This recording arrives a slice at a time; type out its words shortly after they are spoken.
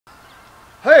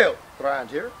Hey, Thrand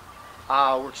here.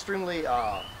 We're extremely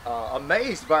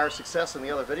amazed by our success in the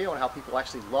other video and how people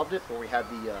actually loved it, where we had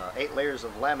the 8 layers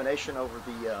of lamination over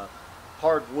the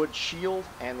hardwood shield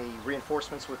and the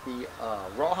reinforcements with the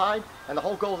rawhide. And the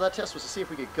whole goal of that test was to see if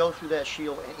we could go through that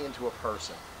shield and into a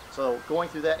person. So going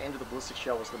through that into the ballistic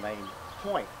shell was the main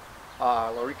point.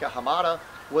 Lorica Hamata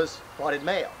was bought in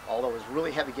Maille, although it was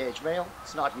really heavy gauge Maille.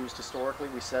 It's not used historically,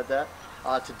 we said that.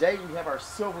 Today we have our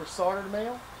silver soldered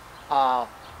Maille.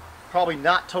 Probably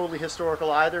not totally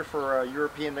historical either for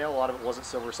European Maille. A lot of it wasn't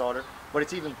silver soldered, but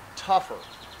it's even tougher.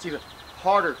 It's even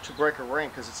harder to break a ring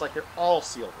because it's like they're all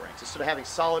sealed rings. Instead of having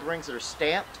solid rings that are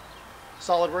stamped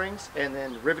solid rings and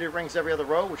then riveted rings every other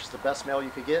row, which is the best Maille you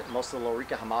could get, most of the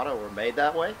Lorica Hamata were made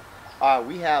that way.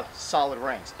 We have solid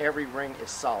rings. Every ring is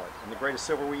solid. And the grade of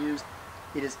silver we used,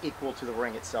 it is equal to the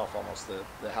ring itself almost,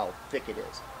 how thick it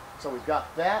is. So we've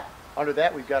got that. Under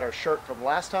that we've got our shirt from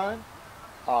last time.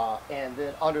 And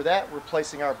then under that, we're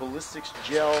placing our ballistics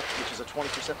gel, which is a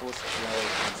 20%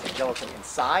 ballistic gelatin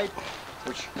inside,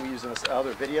 which we use in this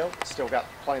other video. It's still got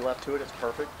plenty left to it. It's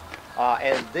perfect.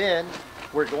 And then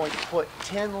we're going to put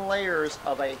 10 layers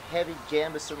of a heavy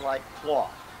gambeson-like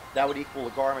cloth. That would equal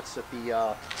the garments that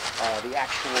the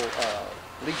actual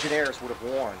legionnaires would have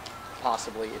worn,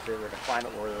 possibly, if they were in a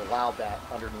climate where they allowed that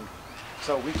underneath.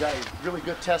 So we've got a really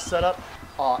good test set up.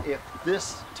 If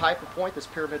this type of point, this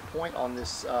pyramid point on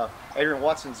this Adrian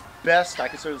Watson's best, I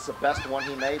consider this the best one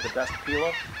he made, the best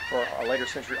Pilum for a later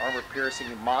century armor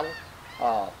piercing model,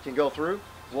 can go through,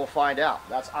 we'll find out.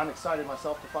 I'm excited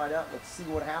myself to find out. Let's see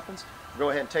what happens. Go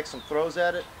ahead and take some throws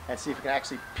at it and see if it can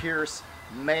actually pierce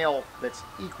Maille that's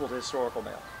equal to historical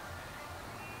Maille.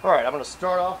 All right, I'm going to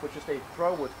start off with just a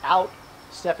throw without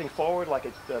stepping forward like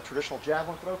a traditional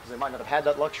javelin throw, because they might not have had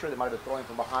that luxury. They might have been throwing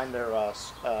from behind their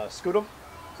scutum.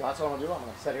 So that's what I'm going to do. I'm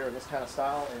going to set here in this kind of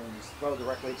style and just throw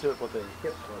directly to it with a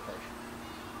hip rotation.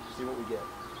 See what we get.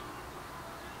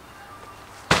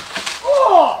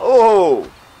 Oh!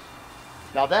 Oh!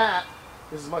 Now that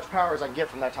is as much power as I can get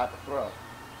from that type of throw.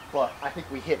 But I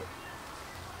think we hit it.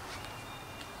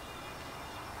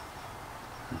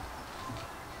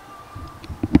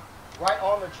 Right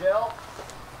on the gel.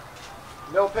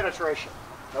 No penetration.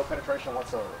 No penetration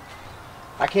whatsoever.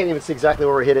 I can't even see exactly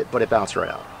where we hit it, but it bounced right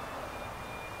out.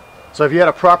 So if you had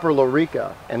a proper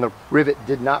Lorica and the rivet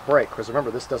did not break, because remember,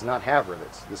 this does not have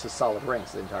rivets. This is solid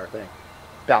rings, the entire thing.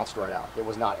 Bounced right out. It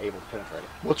was not able to penetrate it.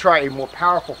 We'll try a more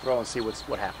powerful throw and see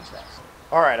what happens next.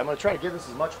 All right, I'm going to try to give this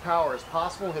as much power as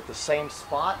possible and hit the same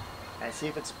spot and see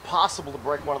if it's possible to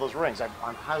break one of those rings.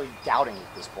 I'm highly doubting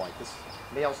at this point. This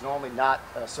Maille's normally not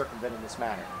circumvented in this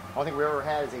manner. The only thing we ever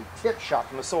had is a tip shot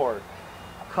from the sword,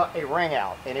 cut a ring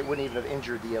out, and it wouldn't even have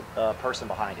injured the person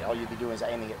behind it. All you'd be doing is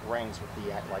aiming at rings with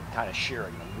the like kind of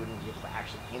shearing. You wouldn't be able to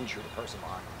actually injure the person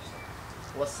behind you.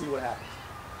 So let's see what happens.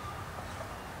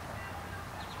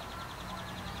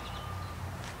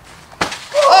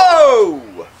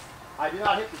 Oh! I did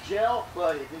not hit the gel,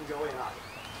 but it didn't go in either.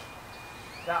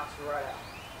 Bounced right out.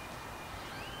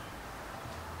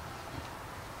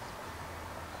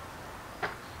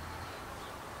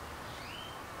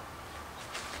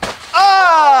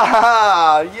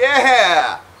 Ah!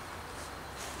 Yeah!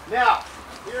 Now,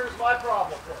 here's my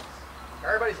problem with this.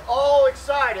 Everybody's all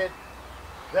excited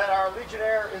that our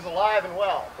Legionnaire is alive and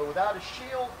well, but without his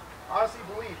shield, I honestly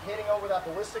believe hitting over that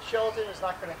ballistic gelatin is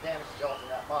not going to damage the gelatin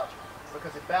that much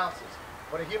because it bounces.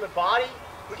 But a human body,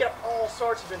 we get all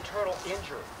sorts of internal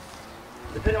injury,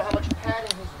 depending on how much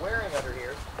padding he's wearing under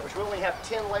here, which we only have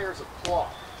 10 layers of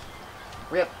cloth.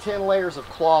 We have 10 layers of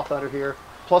cloth under here,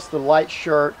 plus the light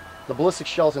shirt. The ballistic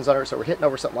gelatin's under it, so we're hitting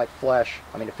over something like flesh.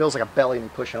 I mean, it feels like a belly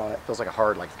and pushing on it. It feels like a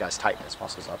hard, like the guy's tightening his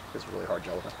muscles up. It's really hard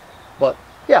gelatin. But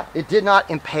yeah, it did not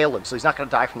impale him, so he's not going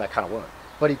to die from that kind of wound.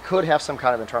 But he could have some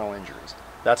kind of internal injuries.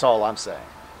 That's all I'm saying.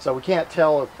 So we can't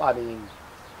tell if, I mean,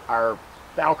 our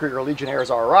Valkyrie or Legionnaire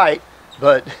is all right,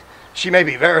 but she may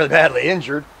be very badly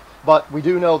injured. But we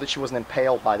do know that she wasn't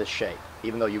impaled by this shape,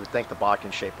 even though you would think the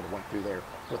bodkin shape would have went through there.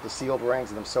 With the sealed rings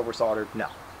and them silver soldered, no,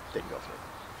 didn't go through.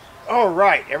 All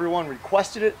right, everyone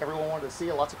requested it. Everyone wanted to see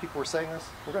it. Lots of people were saying this.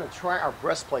 We're going to try our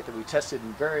breastplate that we tested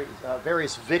in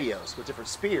various videos with different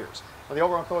spears. On the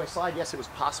overarm throwing side, yes, it was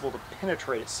possible to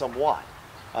penetrate it somewhat.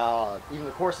 Even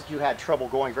the course that you had trouble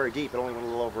going very deep, it only went a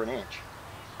little over an inch.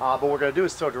 But what we're going to do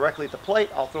is throw directly at the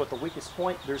plate. I'll throw at the weakest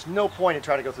point. There's no point in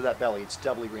trying to go through that belly. It's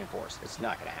doubly reinforced. It's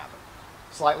not going to happen.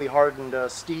 Slightly hardened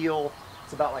steel.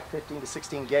 It's about like 15 to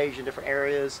 16 gauge in different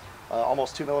areas.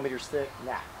 Almost 2 millimeters thick.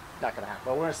 Nah. Not going to happen.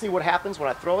 But we're going to see what happens when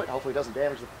I throw it. Hopefully it doesn't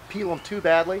damage the Pilum too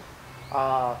badly.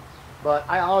 But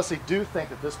I honestly do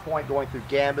think at this point going through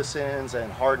gambesons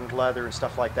and hardened leather and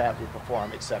stuff like that would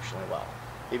perform exceptionally well.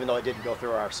 even though it didn't go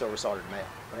through our silver soldered mail.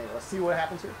 But anyway, let's see what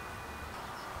happens here.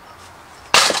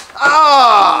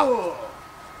 Ah! Ooh.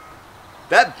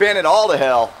 That bent it all to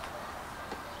hell.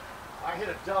 I hit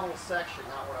a double section,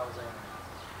 not what I was aiming.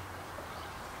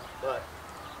 But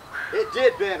it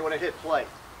did bend when it hit plate.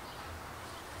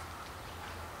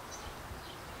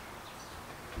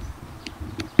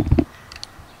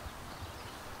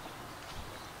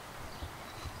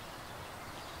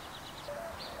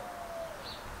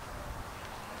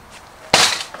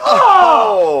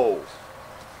 Oh!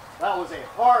 That was a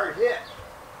hard hit.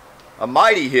 A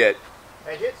mighty hit.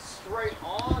 It hit straight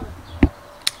on,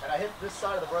 and I hit this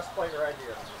side of the breastplate right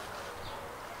here.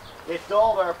 It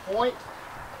dulled our point.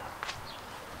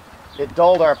 It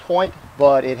dulled our point,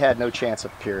 but it had no chance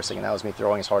of piercing, and that was me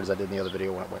throwing as hard as I did in the other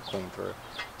video when it went clean through.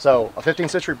 So a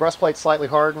 15th century breastplate, slightly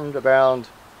hardened, around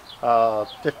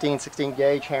 15, 16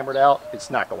 gauge, hammered out. It's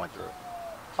not going through.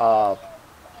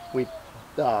 We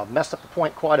messed up the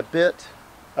point quite a bit.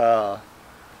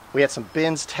 We had some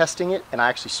bends testing it, and I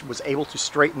actually was able to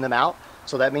straighten them out.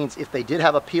 So that means if they did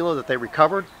have a peeler that they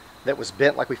recovered that was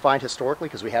bent like we find historically,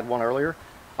 because we had one earlier,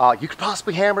 you could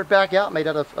possibly hammer it back out made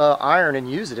out of iron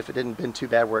and use it if it didn't bend too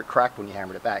bad where it cracked when you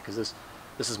hammered it back, because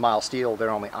this is mild steel, they're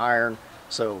only iron,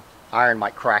 so iron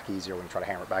might crack easier when you try to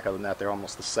hammer it back. Other than that, they're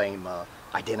almost the same,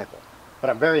 identical. But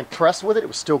I'm very impressed with it. It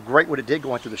was still great what it did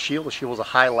going through the shield. The shield was a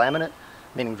high laminate,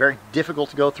 meaning very difficult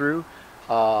to go through.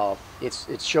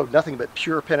 It showed nothing but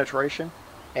pure penetration,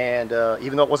 and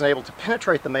even though it wasn't able to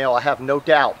penetrate the mail, I have no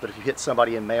doubt that if you hit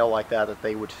somebody in mail like that, that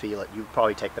they would feel it. You'd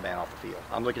probably take the man off the field.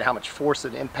 I'm looking at how much force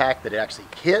and impact that it actually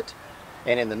hit,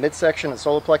 and in the midsection and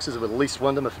solar plexus, it would at least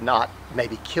wound them, if not,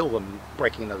 maybe kill them,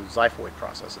 breaking the xiphoid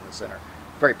process in the center.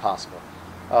 Very possible.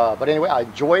 But anyway, I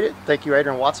enjoyed it. Thank you,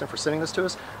 Adrian Watson, for sending this to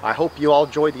us. I hope you all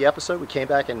enjoyed the episode. We came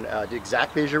back and did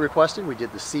exactly as you requested. We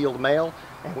did the sealed mail,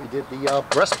 and we did the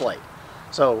breastplate.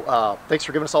 So thanks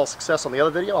for giving us all success on the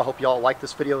other video. I hope you all like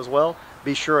this video as well.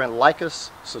 Be sure and like us,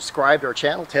 subscribe to our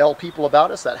channel, tell people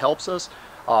about us. That helps us.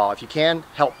 If you can,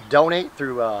 help donate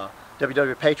through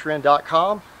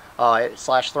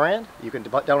www.patreon.com/Thrand. You can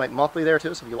donate monthly there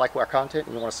to us if you like our content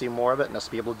and you want to see more of it and us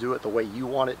to be able to do it the way you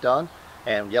want it done.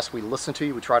 And yes, we listen to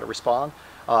you. We try to respond.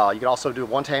 You can also do a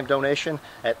one-time donation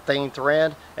at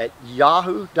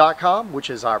thrand@yahoo.com, which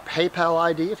is our PayPal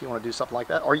ID if you want to do something like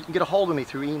that. Or you can get a hold of me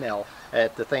through email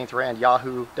at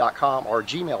thrand@yahoo.com or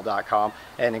gmail.com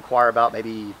and inquire about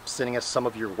maybe sending us some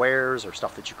of your wares or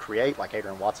stuff that you create. Like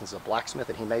Adrian Watson's a blacksmith,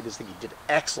 and he made this thing. He did an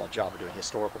excellent job of doing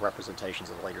historical representations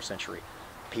of the later century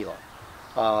Pilum.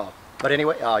 But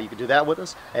anyway, you can do that with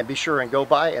us, and be sure and go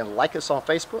by and like us on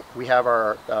Facebook. We have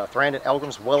our Thrand and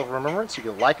Eldgrim's Well of Remembrance. You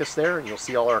can like us there, and you'll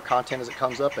see all our content as it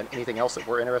comes up, and anything else that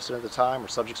we're interested in at the time or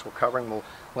subjects we're covering. We'll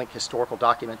link historical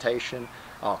documentation,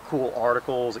 cool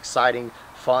articles, exciting,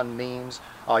 fun memes.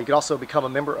 You can also become a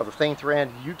member of the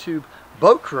Thrand YouTube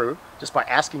boat crew just by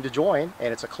asking to join,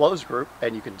 and it's a closed group,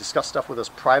 and you can discuss stuff with us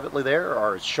privately there,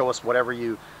 or show us whatever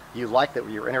you like that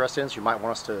you're interested in, so you might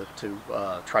want us to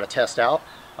try to test out.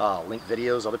 Link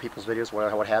videos, other people's videos,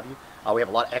 what have you. We have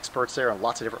a lot of experts there in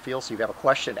lots of different fields, so if you have a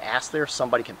question to ask there,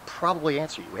 somebody can probably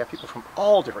answer you. We have people from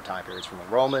all different time periods, from the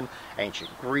Roman, ancient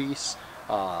Greece,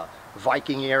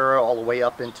 Viking era, all the way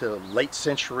up into late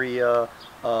century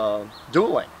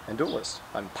dueling and duelists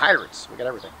and pirates. We got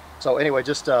everything. So anyway,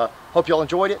 just hope you all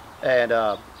enjoyed it, and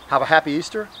have a happy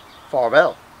Easter.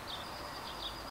 Farewell.